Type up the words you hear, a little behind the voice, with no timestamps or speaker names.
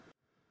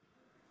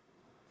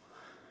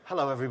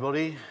Hello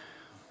everybody,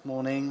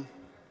 morning,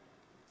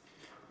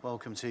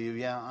 welcome to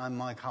you. I'm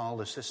Mike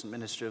Harle, Assistant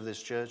Minister of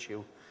this church.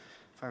 You're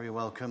very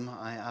welcome.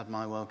 I add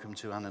my welcome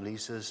to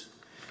Annalisa's,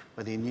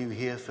 whether you're new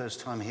here, first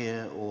time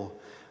here or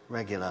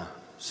regular.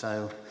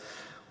 So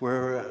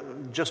we're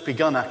just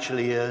begun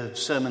actually a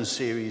sermon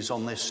series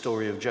on this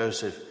story of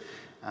Joseph,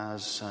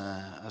 as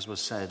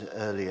was said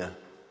earlier.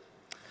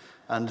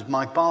 And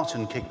Mike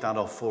Barton kicked that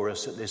off for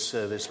us at this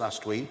service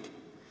last week.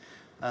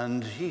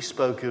 And he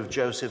spoke of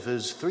Joseph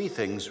as three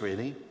things,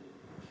 really.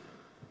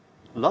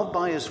 Loved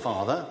by his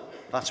father,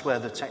 that's where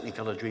the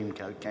Technicolor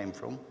Dreamcoat came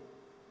from.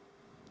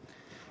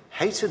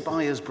 Hated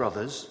by his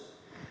brothers,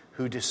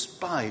 who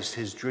despised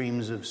his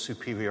dreams of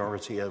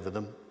superiority over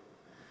them.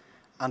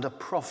 And a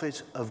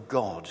prophet of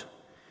God,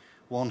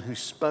 one who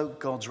spoke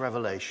God's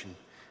revelation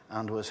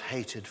and was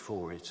hated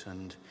for it.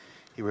 And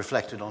he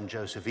reflected on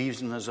Joseph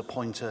even as a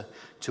pointer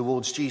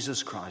towards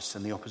Jesus Christ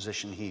and the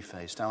opposition he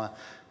faced. Our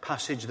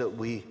passage that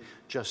we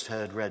just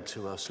heard read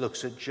to us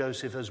looks at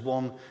Joseph as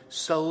one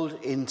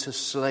sold into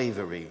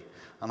slavery.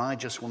 And I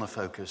just want to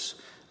focus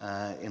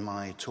in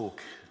my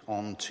talk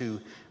on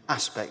two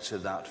aspects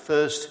of that.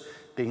 First,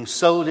 being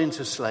sold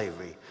into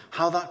slavery,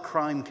 how that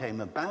crime came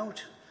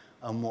about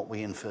and what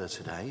we infer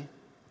today.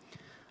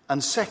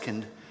 And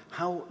second,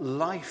 how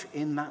life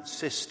in that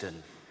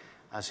cistern,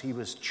 as he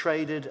was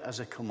traded as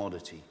a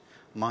commodity,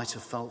 might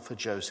have felt for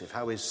Joseph,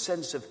 how his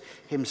sense of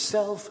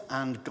himself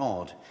and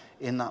God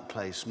in that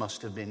place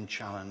must have been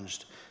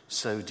challenged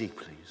so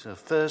deeply. So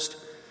first,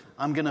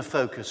 I'm going to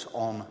focus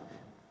on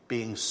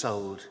being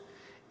sold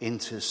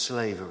into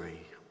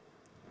slavery.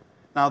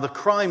 Now, the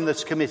crime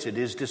that's committed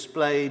is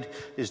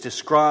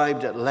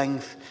described at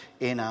length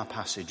in our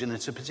passage, and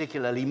it's a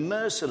particularly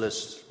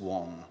merciless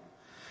one.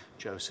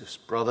 Joseph's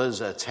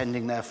brothers are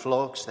tending their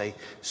flocks. They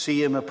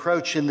see him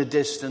approach in the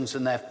distance,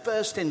 and their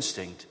first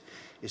instinct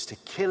is to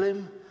kill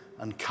him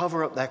and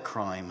cover up their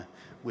crime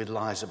with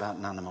lies about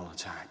an animal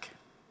attack.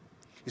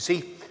 You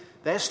see,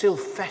 they're still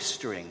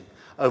festering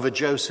over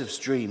Joseph's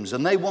dreams,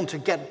 and they want to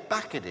get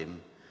back at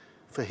him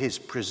for his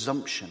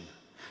presumption.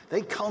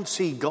 They can't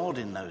see God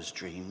in those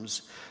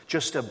dreams,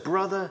 just a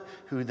brother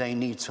who they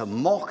need to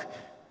mock,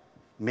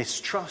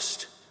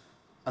 mistrust,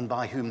 and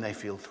by whom they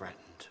feel threatened.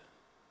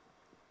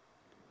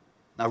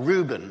 Now,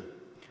 Reuben,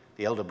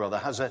 the elder brother,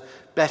 has a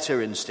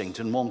better instinct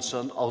and wants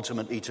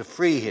ultimately to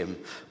free him.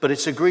 But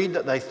it's agreed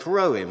that they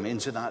throw him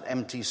into that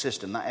empty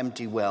cistern, that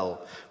empty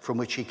well from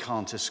which he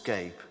can't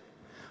escape.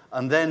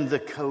 And then the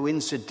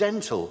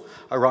coincidental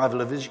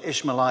arrival of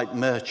Ishmaelite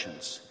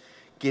merchants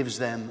gives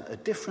them a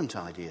different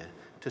idea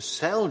to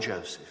sell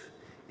Joseph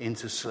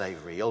into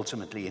slavery,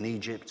 ultimately in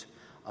Egypt,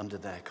 under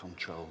their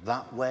control.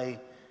 That way,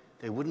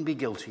 they wouldn't be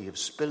guilty of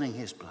spilling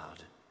his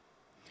blood,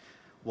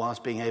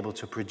 whilst being able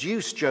to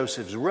produce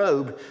Joseph's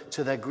robe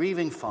to their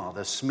grieving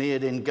father,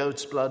 smeared in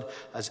goat's blood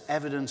as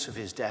evidence of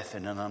his death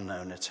in an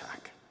unknown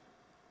attack.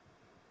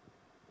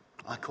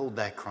 I called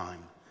their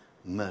crime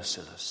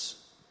merciless.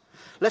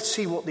 Let's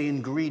see what the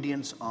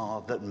ingredients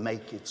are that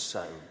make it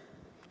so.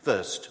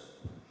 First,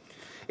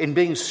 in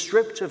being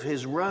stripped of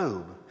his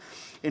robe,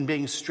 in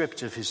being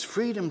stripped of his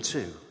freedom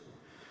too,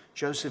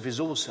 Joseph is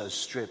also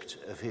stripped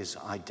of his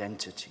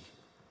identity.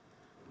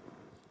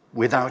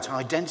 Without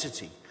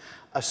identity,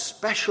 a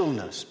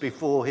specialness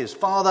before his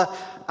father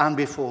and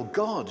before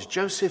God,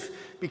 Joseph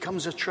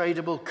becomes a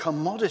tradable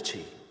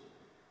commodity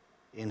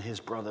in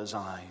his brother's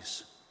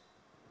eyes.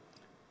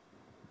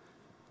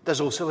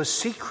 There's also a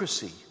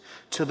secrecy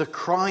to the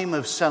crime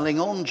of selling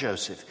on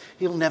Joseph.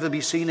 He'll never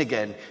be seen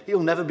again.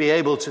 He'll never be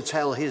able to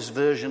tell his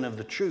version of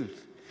the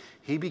truth.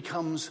 He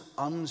becomes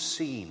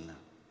unseen.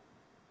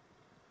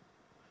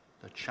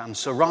 The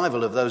chance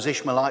arrival of those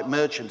Ishmaelite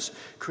merchants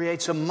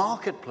creates a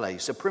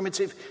marketplace, a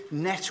primitive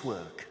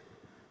network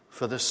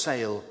for the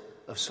sale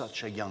of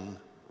such a young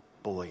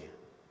boy.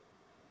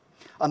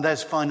 And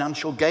there's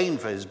financial gain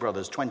for his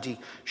brothers, 20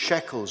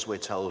 shekels, we're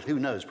told. Who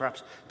knows,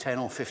 perhaps 10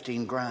 or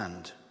 15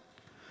 grand.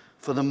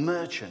 For the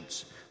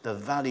merchants, the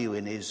value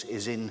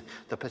is in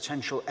the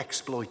potential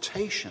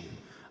exploitation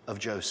of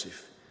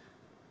Joseph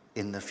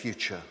in the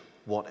future,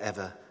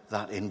 whatever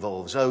that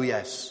involves. Oh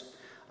yes,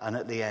 and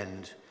at the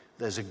end,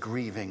 there's a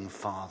grieving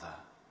father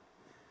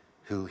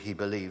who he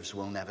believes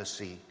will never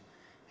see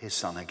his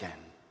son again.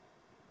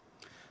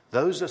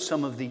 Those are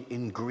some of the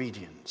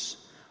ingredients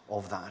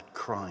of that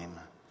crime.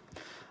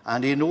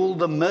 And in all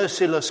the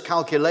merciless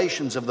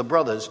calculations of the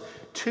brothers,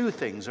 two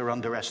things are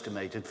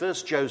underestimated.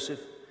 First, Joseph,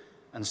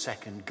 and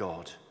second,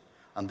 God.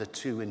 And the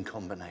two in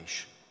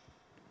combination.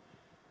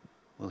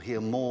 We'll hear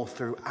more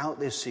throughout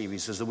this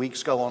series as the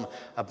weeks go on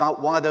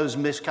about why those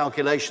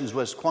miscalculations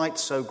were quite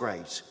so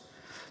great.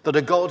 That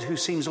a God who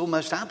seems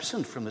almost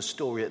absent from the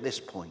story at this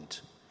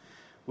point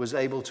was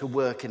able to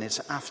work in its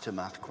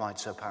aftermath quite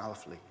so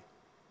powerfully.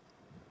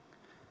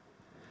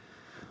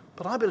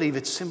 But I believe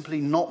it's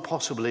simply not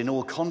possible in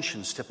all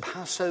conscience to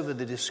pass over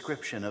the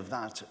description of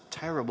that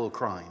terrible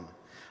crime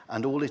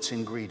and all its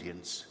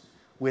ingredients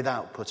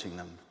without putting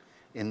them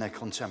in their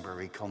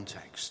contemporary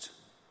context.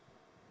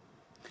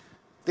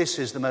 This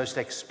is the most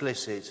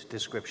explicit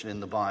description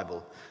in the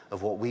Bible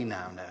of what we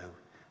now know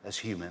as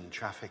human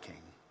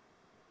trafficking.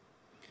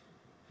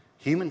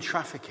 Human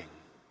trafficking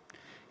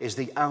is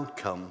the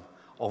outcome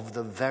of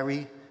the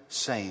very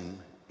same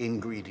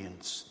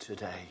ingredients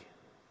today.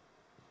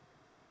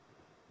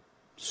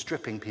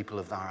 Stripping people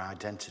of their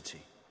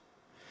identity,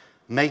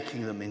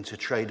 making them into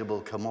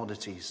tradable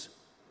commodities.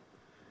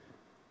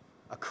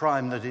 A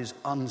crime that is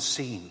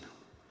unseen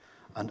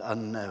and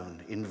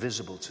unknown,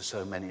 invisible to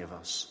so many of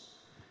us.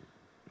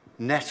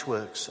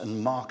 Networks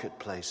and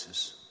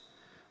marketplaces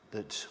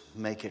that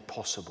make it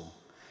possible.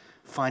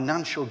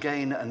 Financial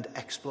gain and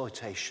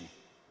exploitation.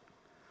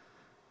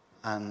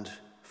 And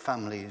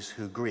families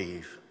who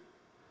grieve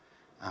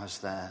as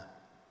their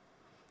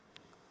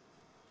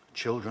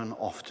children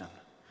often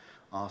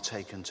are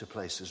taken to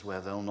places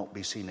where they'll not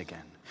be seen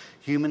again.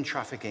 Human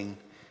trafficking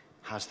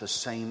has the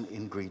same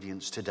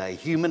ingredients today.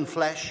 Human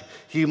flesh,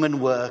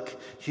 human work,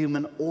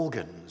 human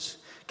organs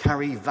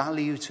carry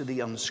value to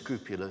the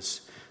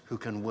unscrupulous who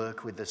can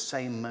work with the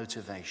same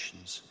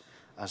motivations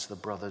as the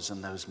brothers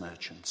and those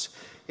merchants.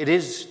 It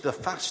is the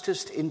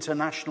fastest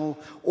international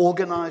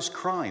organized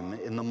crime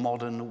in the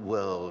modern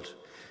world,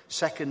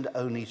 second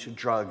only to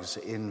drugs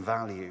in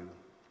value.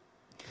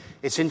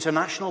 It's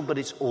international, but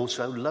it's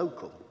also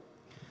local.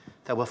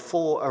 There were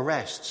 4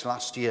 arrests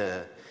last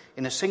year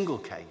in a single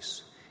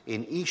case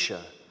in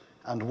Esher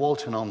and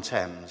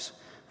Walton-on-Thames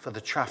for the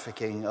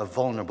trafficking of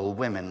vulnerable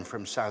women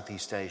from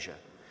Southeast Asia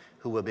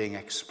who were being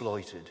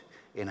exploited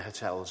in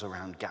hotels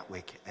around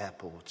Gatwick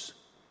airports.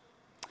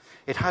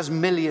 It has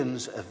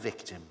millions of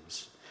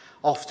victims,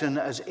 often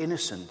as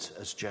innocent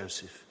as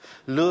Joseph.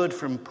 Lured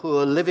from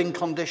poor living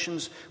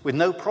conditions with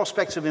no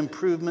prospects of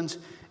improvement,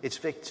 its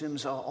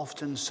victims are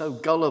often so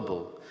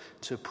gullible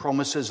to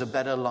promises of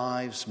better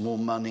lives, more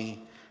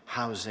money,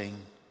 housing.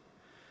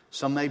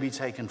 Some may be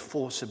taken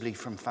forcibly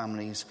from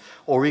families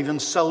or even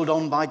sold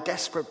on by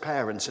desperate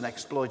parents and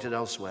exploited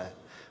elsewhere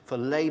for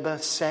labor,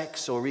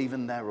 sex, or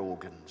even their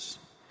organs.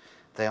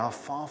 They are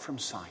far from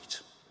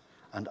sight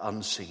and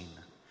unseen,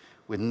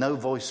 with no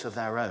voice of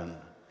their own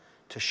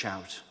to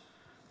shout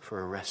for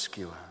a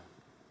rescuer.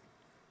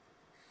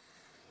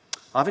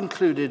 I've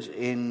included,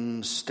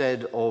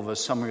 instead of a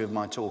summary of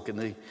my talk in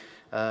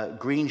the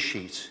green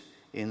sheet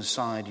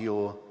inside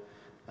your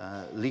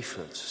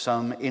leaflet,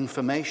 some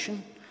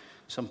information,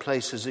 some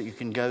places that you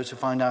can go to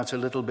find out a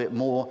little bit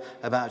more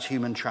about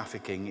human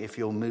trafficking if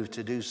you're moved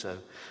to do so.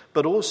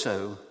 But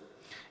also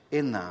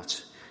in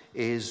that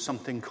is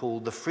something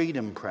called the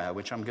Freedom Prayer,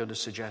 which I'm going to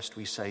suggest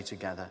we say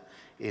together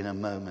in a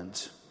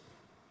moment.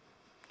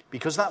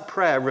 Because that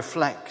prayer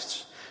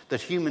reflects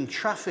that human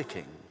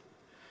trafficking,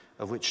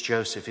 of which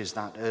Joseph is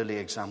that early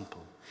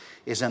example,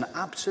 is an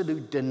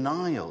absolute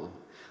denial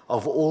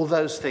of all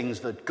those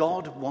things that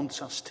God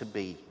wants us to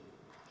be.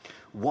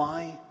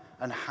 Why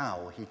and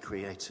how he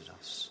created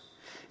us.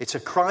 It's a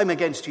crime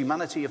against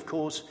humanity, of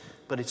course,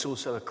 but it's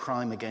also a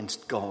crime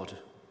against God.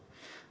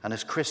 And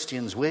as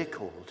Christians, we're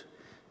called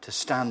to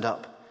stand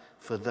up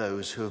for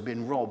those who have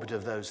been robbed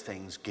of those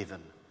things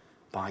given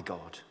by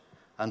God.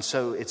 And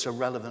so it's a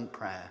relevant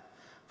prayer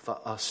for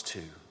us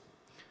too.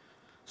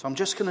 So I'm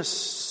just going to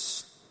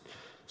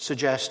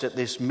suggest at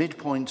this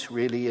midpoint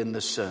really in the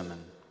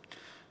sermon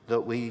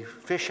that we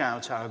fish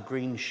out our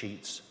green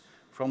sheets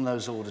from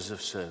those orders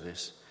of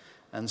service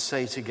and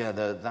say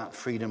together that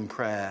freedom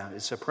prayer.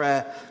 It's a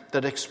prayer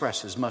that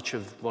expresses much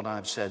of what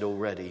I've said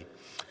already.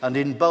 And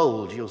in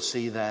bold, you'll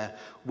see there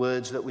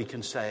words that we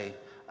can say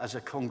as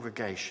a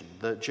congregation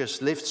that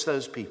just lifts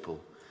those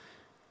people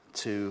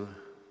to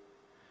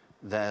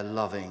their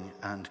loving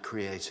and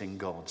creating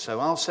God. So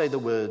I'll say the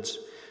words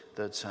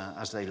that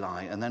as they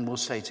lie, and then we'll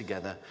say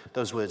together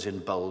those words in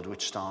bold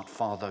which start,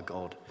 Father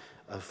God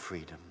of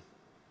freedom.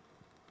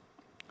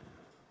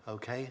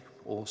 Okay,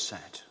 all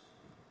set.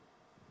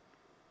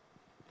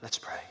 Let's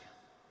pray.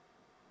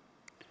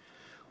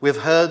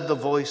 We've heard the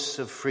voice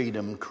of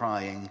freedom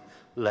crying,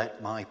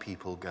 let my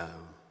people go.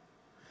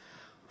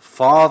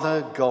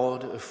 Father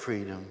God of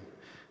freedom,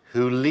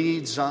 who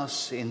leads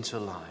us into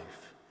life,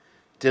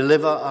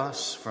 deliver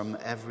us from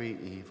every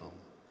evil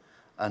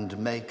and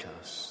make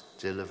us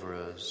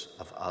deliverers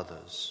of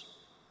others.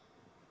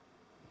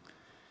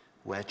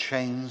 Where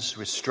chains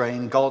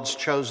restrain God's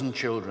chosen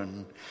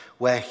children,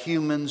 where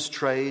humans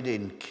trade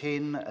in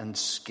kin and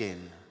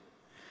skin,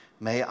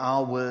 may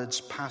our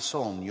words pass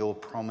on your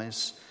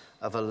promise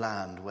of a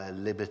land where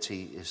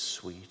liberty is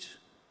sweet.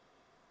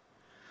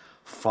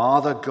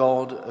 Father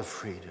God of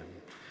freedom,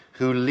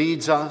 who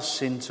leads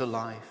us into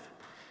life,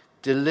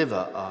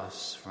 deliver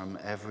us from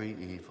every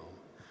evil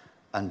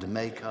and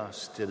make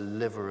us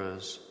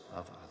deliverers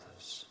of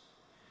others.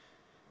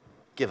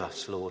 Give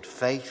us, Lord,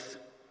 faith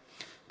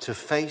to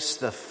face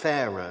the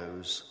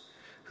pharaohs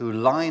who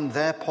line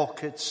their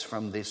pockets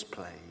from this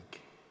plague.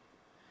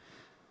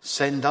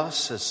 Send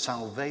us as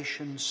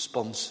salvation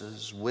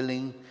sponsors,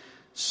 willing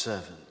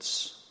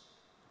servants,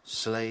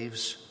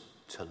 slaves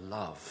to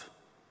love.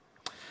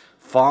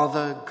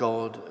 Father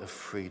God of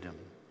freedom,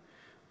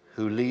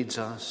 who leads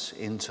us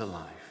into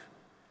life,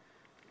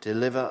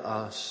 Deliver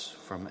us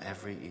from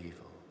every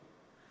evil,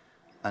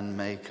 and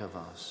make of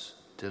us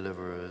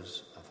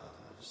deliverers of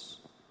others.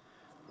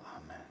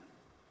 Amen.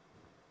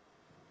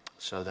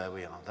 So there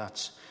we are.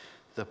 That's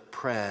the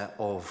prayer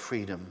of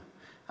freedom.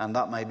 And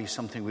that may be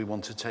something we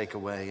want to take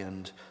away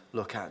and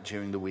look at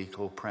during the week,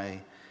 or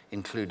pray,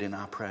 include in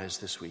our prayers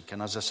this week.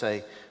 And as I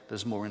say,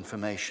 there's more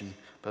information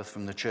both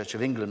from the Church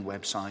of England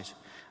website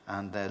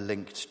and their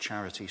linked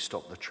charity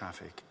Stop the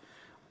Traffic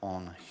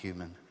on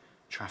human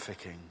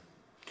trafficking.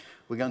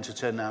 We're going to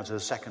turn now to the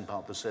second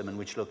part of the sermon,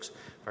 which looks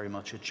very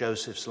much at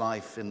Joseph's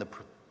life in the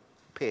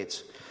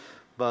pit.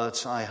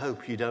 But I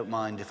hope you don't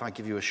mind if I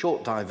give you a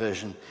short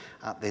diversion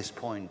at this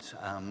point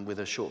with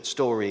a short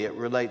story. It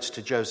relates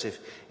to Joseph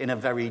in a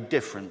very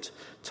different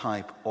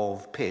type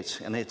of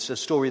pit. And it's a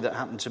story that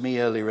happened to me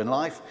earlier in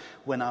life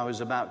when I was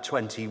about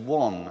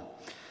 21.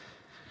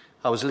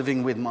 I was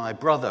living with my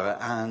brother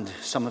and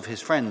some of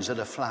his friends at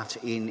a flat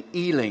in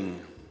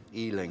Ealing,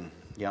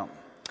 yeah.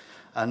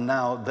 And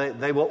now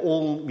they were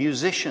all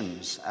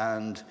musicians,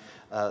 and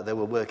they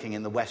were working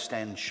in the West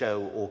End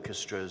show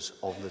orchestras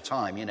of the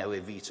time,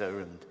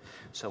 Evita and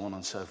so on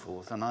and so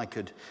forth. And I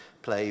could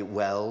play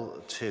well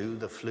too,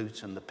 the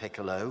flute and the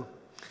piccolo.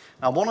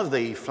 Now, one of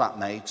the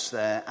flatmates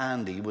there,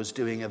 Andy, was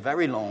doing a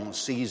very long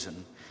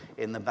season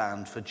in the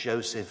band for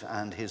Joseph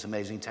and his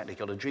amazing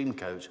Technicolor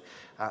Dreamcoat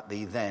at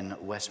the then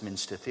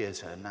Westminster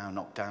Theatre, now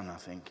knocked down, I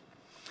think.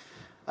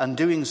 And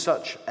doing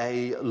such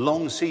a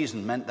long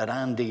season meant that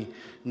Andy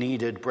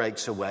needed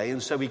breaks away,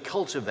 and so he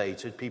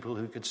cultivated people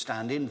who could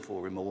stand in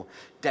for him, or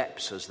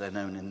deps as they're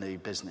known in the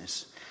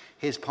business.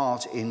 His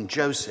part in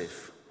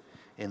Joseph,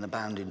 in the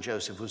band in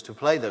Joseph, was to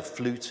play the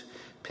flute,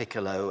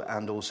 piccolo,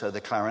 and also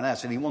the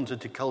clarinet, and he wanted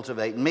to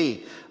cultivate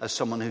me as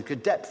someone who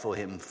could dep for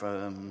him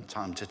from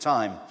time to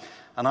time.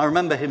 And I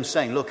remember him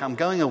saying, look, I'm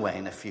going away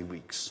in a few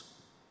weeks.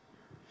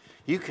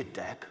 You could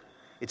dep.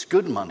 It's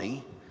good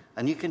money,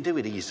 and you can do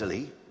it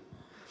easily.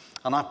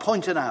 And I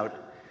pointed out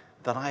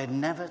that I had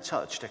never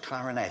touched a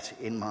clarinet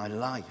in my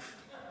life.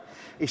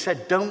 He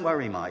said, don't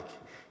worry, Mike.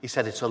 He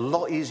said, it's a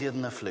lot easier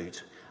than the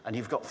flute, and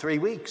you've got 3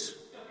 weeks.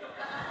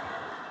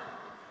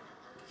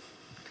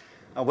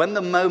 And when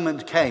the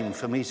moment came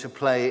for me to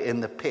play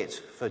in the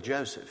pit for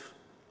Joseph,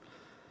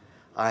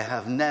 I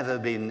have never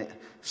been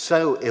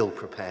so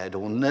ill-prepared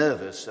or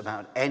nervous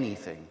about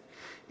anything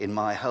in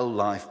my whole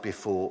life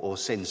before or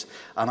since.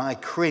 And I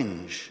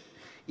cringe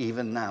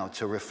even now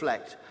to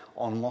reflect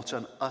on what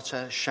an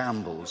utter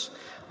shambles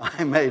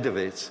I made of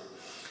it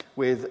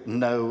with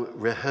no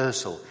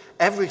rehearsal.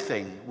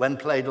 Everything, when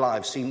played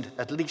live, seemed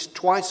at least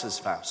twice as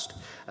fast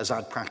as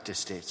I'd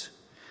practiced it.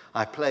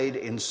 I played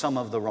in some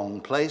of the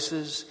wrong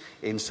places,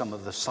 in some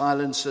of the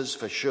silences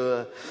for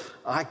sure.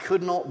 I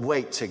could not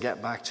wait to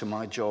get back to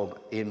my job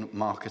in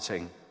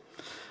marketing.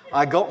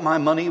 I got my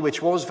money,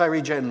 which was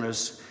very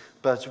generous,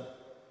 but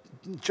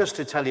just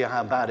to tell you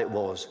how bad it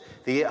was,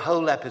 the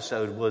whole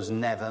episode was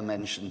never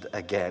mentioned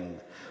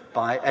again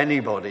by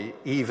anybody,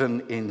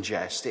 even in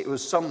jest. It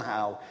was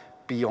somehow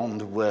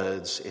beyond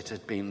words. It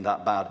had been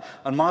that bad.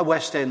 And my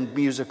West End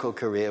musical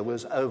career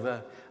was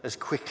over as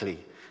quickly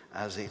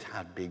as it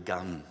had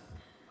begun.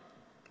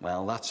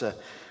 Well, that's a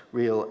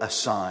real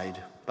aside,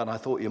 but I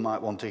thought you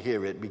might want to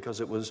hear it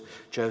because it was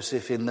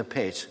Joseph in the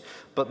pit.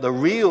 But the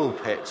real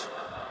pit,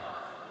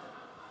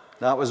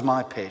 that was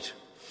my pit.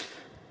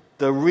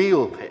 The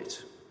real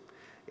pit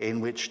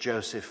in which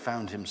Joseph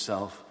found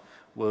himself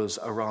was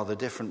a rather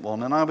different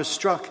one. And I was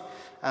struck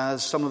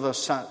as some of us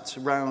sat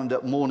round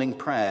at morning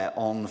prayer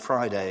on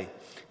Friday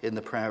in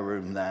the prayer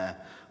room there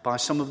by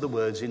some of the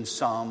words in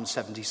Psalm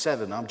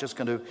 77. I'm just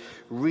going to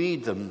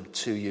read them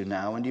to you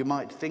now, and you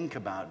might think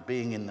about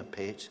being in the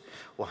pit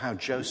or how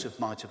Joseph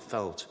might have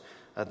felt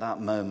at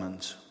that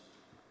moment.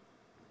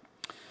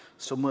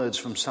 Some words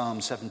from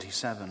Psalm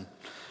 77.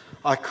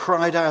 I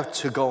cried out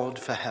to God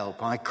for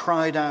help. I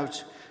cried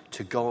out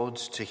to God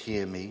to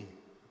hear me.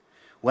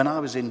 When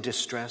I was in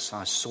distress,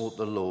 I sought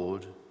the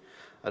Lord.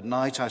 At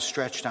night I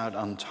stretched out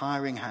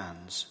untiring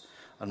hands,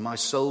 and my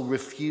soul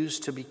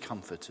refused to be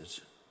comforted.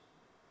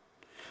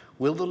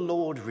 Will the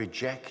Lord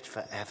reject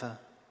forever?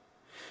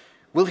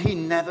 Will he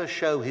never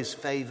show his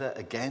favor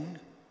again?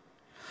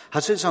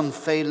 Has his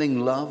unfailing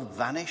love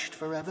vanished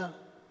forever?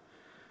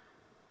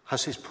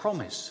 Has his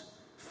promise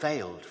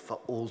failed for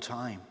all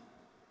time?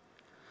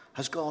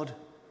 Has God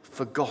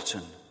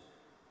forgotten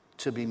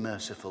to be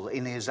merciful?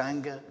 In his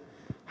anger,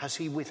 has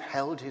he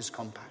withheld his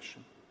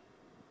compassion?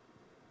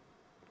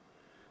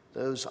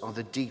 Those are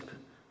the deep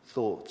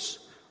thoughts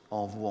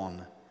of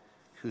one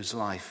whose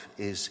life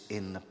is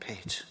in the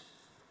pit.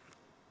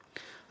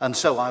 And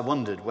so I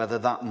wondered whether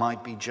that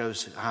might be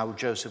how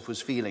Joseph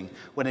was feeling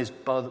when his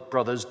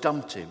brothers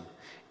dumped him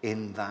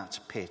in that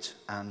pit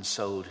and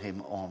sold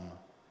him on.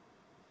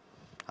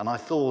 And I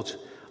thought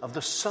of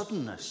the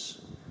suddenness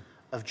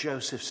of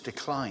Joseph's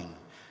decline.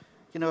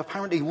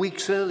 Apparently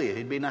weeks earlier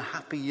he'd been a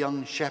happy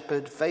young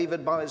shepherd,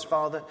 favored by his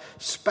father,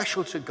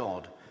 special to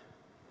God,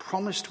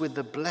 promised with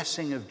the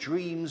blessing of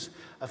dreams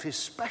of his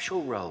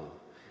special role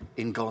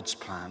in God's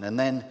plan. And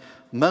then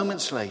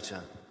moments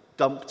later,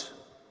 dumped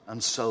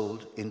and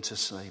sold into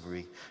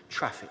slavery,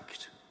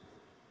 trafficked,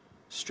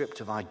 stripped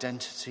of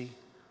identity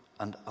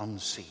and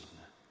unseen,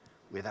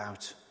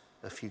 without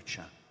a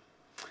future.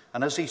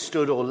 And as he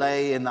stood or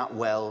lay in that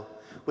well,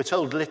 we're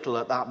told little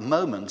at that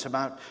moment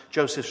about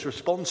Joseph's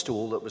response to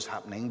all that was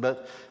happening,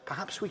 but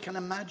perhaps we can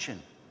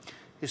imagine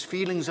his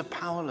feelings of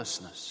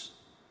powerlessness,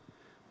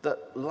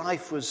 that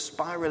life was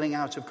spiraling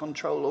out of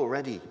control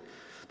already,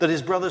 that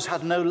his brothers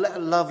had no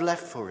love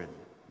left for him,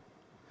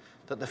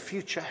 that the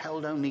future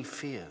held only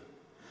fear.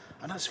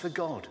 And as for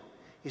God,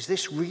 is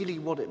this really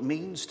what it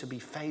means to be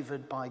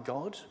favored by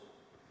God?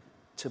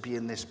 To be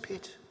in this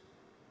pit?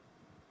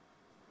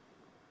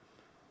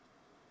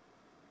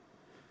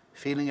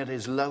 Feeling at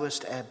his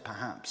lowest ebb,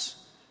 perhaps,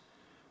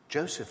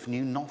 Joseph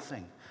knew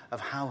nothing of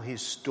how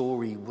his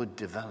story would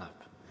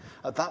develop.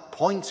 At that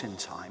point in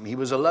time, he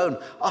was alone,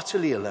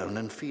 utterly alone,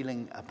 and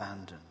feeling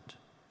abandoned.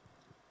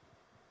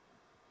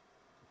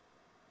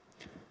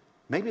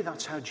 Maybe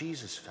that's how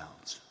Jesus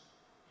felt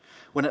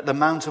when at the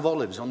Mount of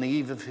Olives on the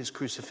eve of his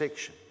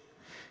crucifixion,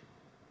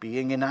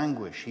 being in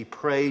anguish, he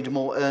prayed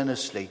more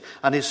earnestly,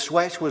 and his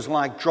sweat was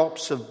like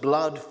drops of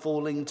blood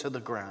falling to the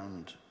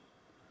ground,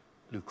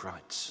 Luke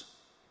writes.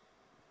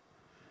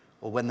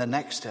 Or when the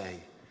next day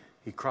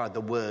he cried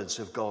the words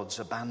of God's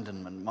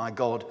abandonment, my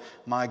God,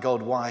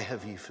 why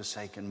have you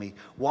forsaken me?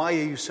 Why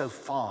are you so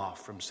far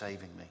from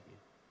saving me?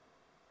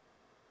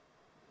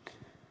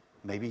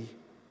 Maybe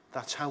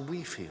that's how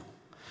we feel.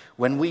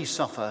 When we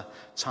suffer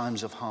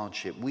times of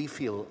hardship, we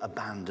feel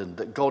abandoned,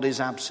 that God is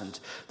absent,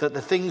 that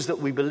the things that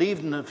we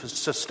believed in have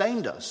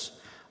sustained us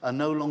are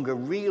no longer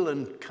real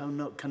and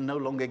can no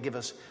longer give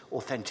us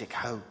authentic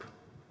hope.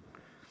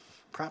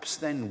 Perhaps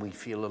then we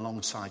feel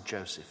alongside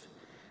Joseph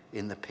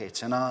in the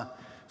pit. And our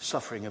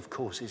suffering, of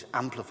course, is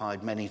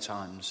amplified many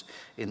times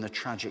in the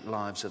tragic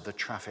lives of the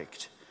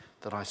trafficked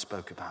that I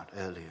spoke about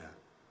earlier.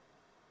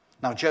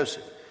 Now,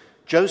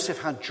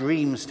 Joseph had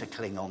dreams to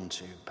cling on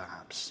to,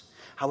 perhaps,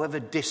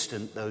 however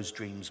distant those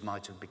dreams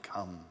might have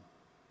become.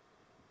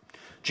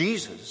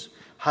 Jesus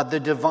had the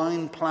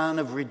divine plan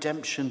of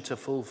redemption to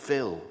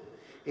fulfill,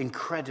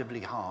 incredibly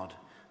hard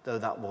though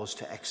that was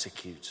to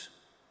execute.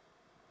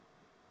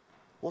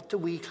 What do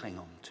we cling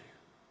on to?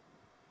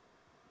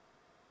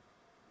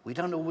 We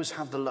don't always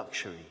have the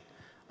luxury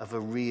of a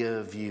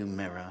rear view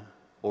mirror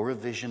or a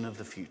vision of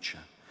the future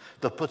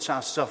that puts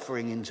our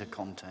suffering into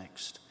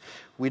context.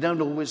 We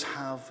don't always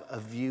have a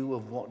view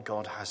of what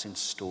God has in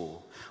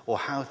store or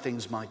how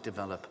things might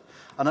develop.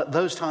 And at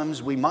those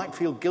times, we might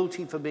feel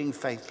guilty for being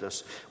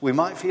faithless. We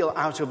might feel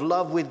out of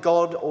love with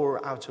God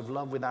or out of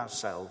love with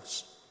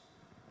ourselves.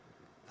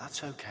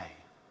 That's okay.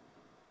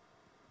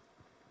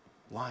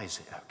 Why is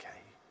it okay?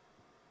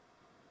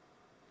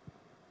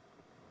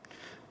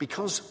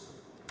 Because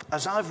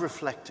as I've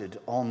reflected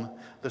on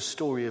the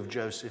story of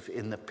Joseph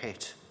in the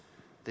pit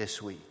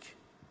this week,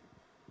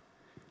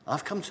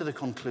 I've come to the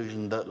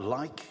conclusion that,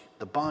 like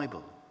the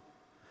Bible,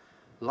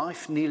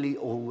 life nearly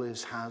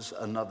always has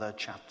another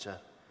chapter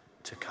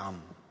to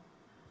come.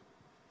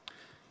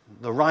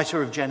 The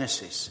writer of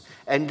Genesis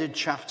ended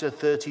chapter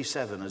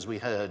 37, as we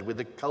heard, with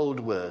the cold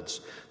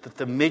words that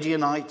the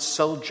Midianites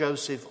sold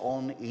Joseph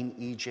on in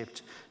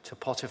Egypt to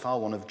Potiphar,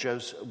 one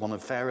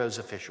of Pharaoh's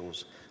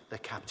officials, the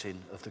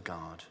captain of the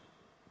guard.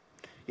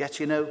 Yet,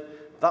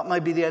 that may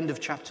be the end of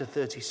chapter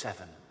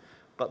 37,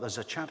 but there's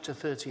a chapter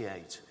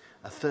 38,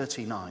 a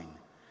 39,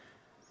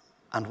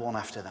 and one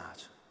after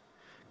that.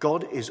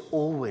 God is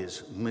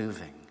always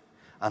moving,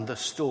 and the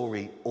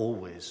story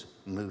always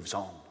moves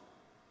on.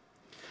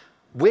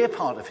 We're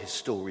part of his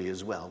story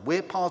as well.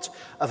 We're part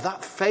of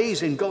that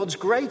phase in God's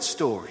great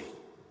story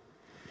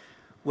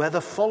where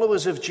the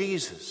followers of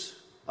Jesus,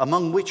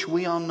 among which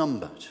we are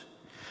numbered,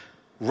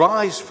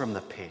 rise from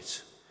the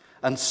pit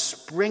and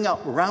spring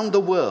up round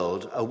the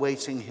world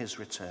awaiting his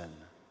return.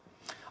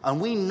 And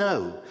we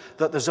know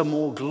that there's a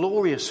more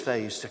glorious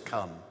phase to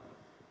come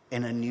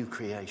in a new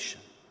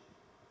creation.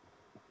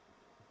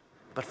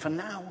 But for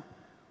now,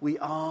 we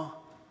are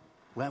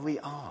where we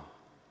are.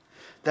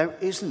 There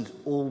isn't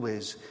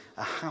always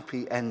a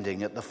happy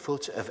ending at the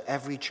foot of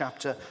every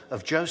chapter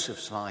of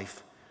Joseph's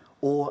life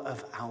or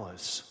of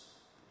ours.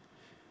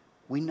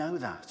 We know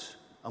that,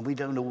 and we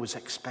don't always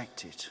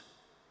expect it.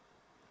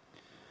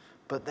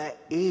 But there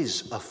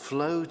is a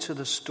flow to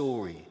the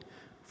story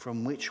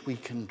from which we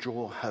can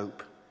draw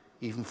hope,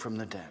 even from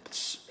the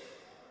depths.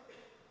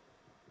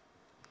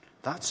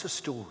 That's a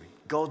story,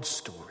 God's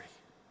story,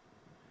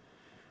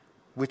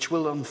 which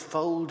will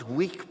unfold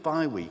week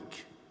by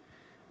week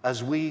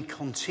as we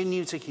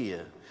continue to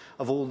hear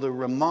of all the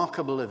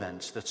remarkable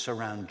events that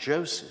surround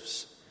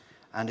Joseph's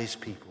and his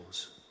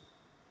people's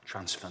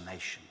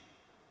transformation.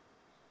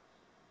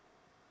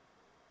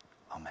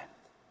 Amen.